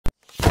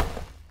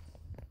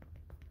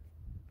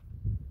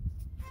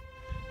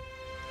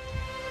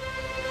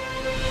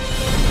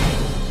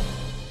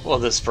Well,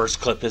 this first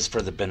clip is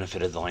for the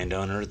benefit of the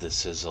landowner.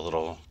 This is a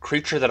little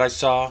creature that I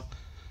saw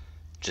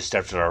just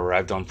after I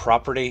arrived on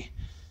property.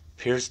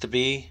 Appears to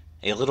be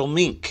a little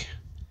mink,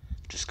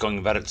 just going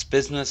about its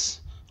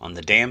business on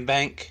the dam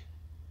bank.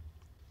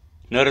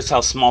 Notice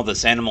how small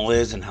this animal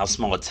is and how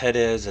small its head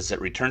is as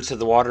it returns to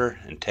the water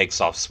and takes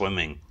off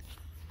swimming.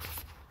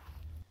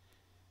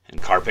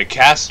 And carpet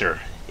castor.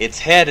 Its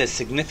head is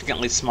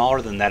significantly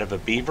smaller than that of a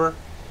beaver,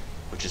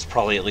 which is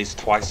probably at least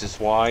twice as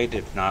wide,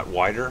 if not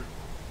wider.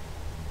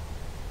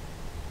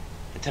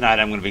 And tonight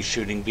I'm going to be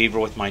shooting beaver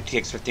with my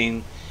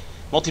TX-15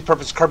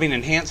 multi-purpose carbine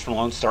enhanced from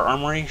Lone Star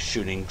Armory,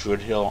 shooting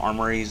Druid Hill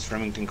Armory's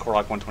Remington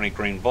Core-Lokt 120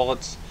 grain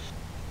bullets,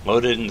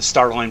 loaded in the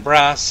Starline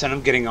brass, and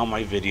I'm getting all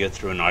my video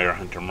through an IR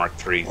Hunter Mark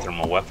III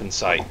thermal weapon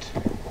sight.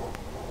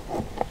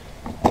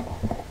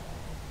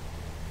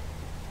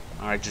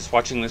 Alright, just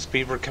watching this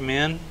beaver come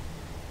in.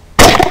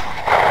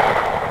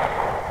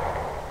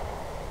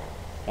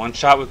 One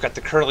shot, we've got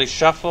the curly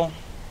shuffle,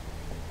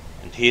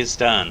 and he is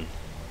done.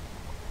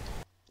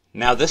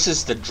 Now this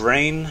is the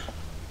drain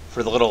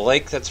for the little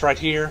lake that's right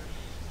here,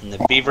 and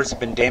the beavers have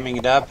been damming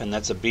it up, and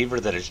that's a beaver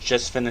that has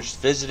just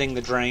finished visiting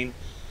the drain.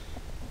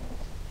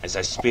 As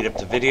I speed up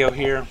the video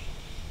here,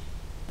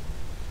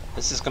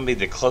 this is going to be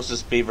the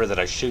closest beaver that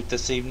I shoot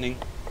this evening.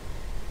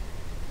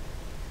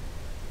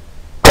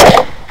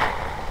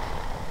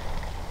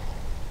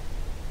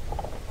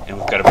 And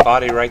we've got a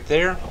body right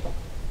there,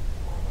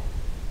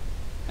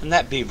 and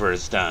that beaver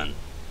is done.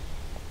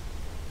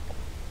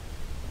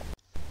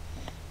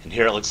 And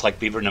here it looks like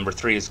beaver number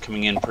 3 is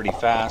coming in pretty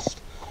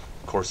fast.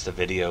 Of course, the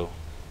video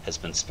has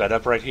been sped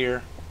up right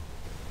here.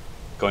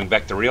 Going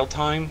back to real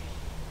time.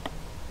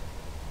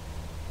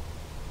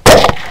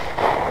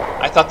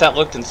 I thought that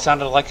looked and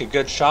sounded like a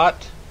good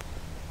shot,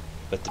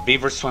 but the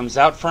beaver swims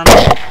out from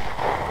it.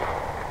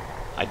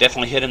 I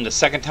definitely hit him the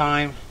second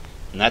time,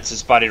 and that's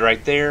his body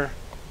right there.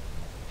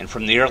 And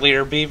from the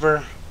earlier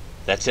beaver,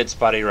 that's its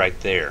body right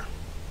there.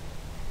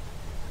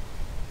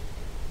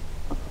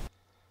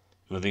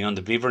 Moving on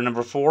to beaver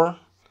number 4.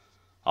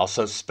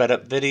 Also sped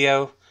up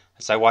video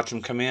as I watch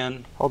him come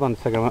in. Hold on a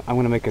second, I'm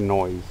going to make a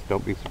noise.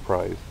 Don't be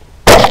surprised.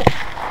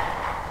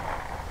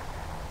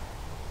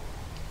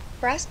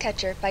 Brass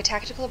Catcher by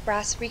Tactical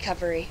Brass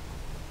Recovery.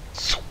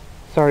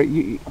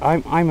 Sorry,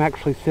 I'm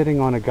actually sitting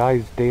on a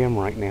guy's dam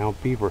right now,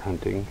 beaver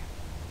hunting.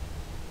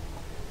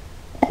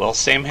 Well,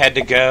 Sam had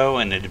to go,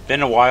 and it had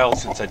been a while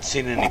since I'd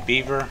seen any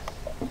beaver.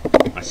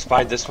 I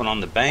spied this one on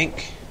the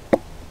bank,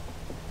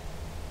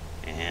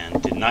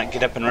 and did not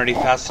get up and ready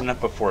fast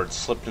enough before it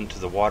slipped into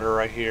the water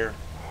right here.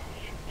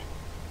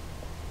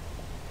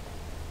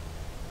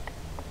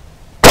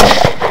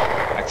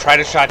 I tried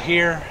a shot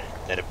here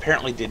that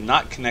apparently did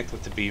not connect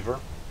with the beaver.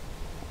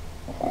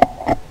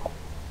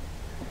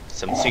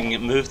 So I'm seeing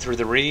it move through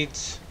the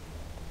reeds.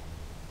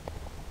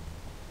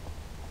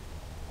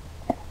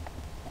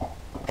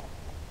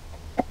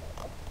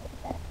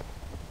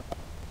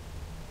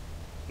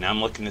 Now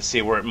I'm looking to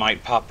see where it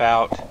might pop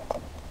out.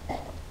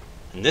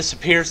 And this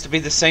appears to be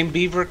the same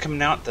beaver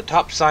coming out the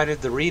top side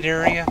of the reed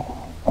area.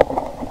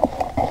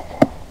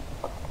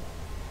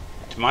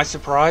 To my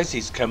surprise,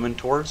 he's coming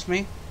towards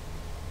me.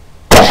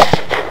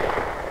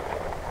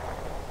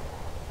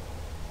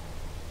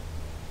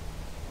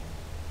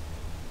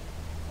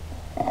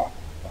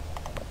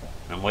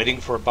 I'm waiting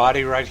for a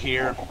body right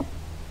here.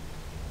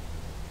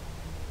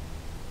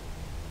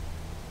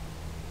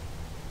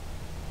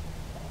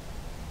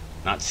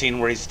 Not seeing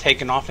where he's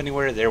taken off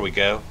anywhere. There we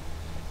go.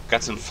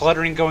 Got some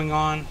fluttering going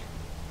on.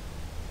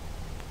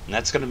 And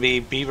that's going to be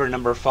beaver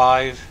number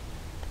 5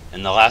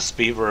 and the last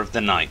beaver of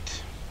the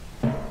night.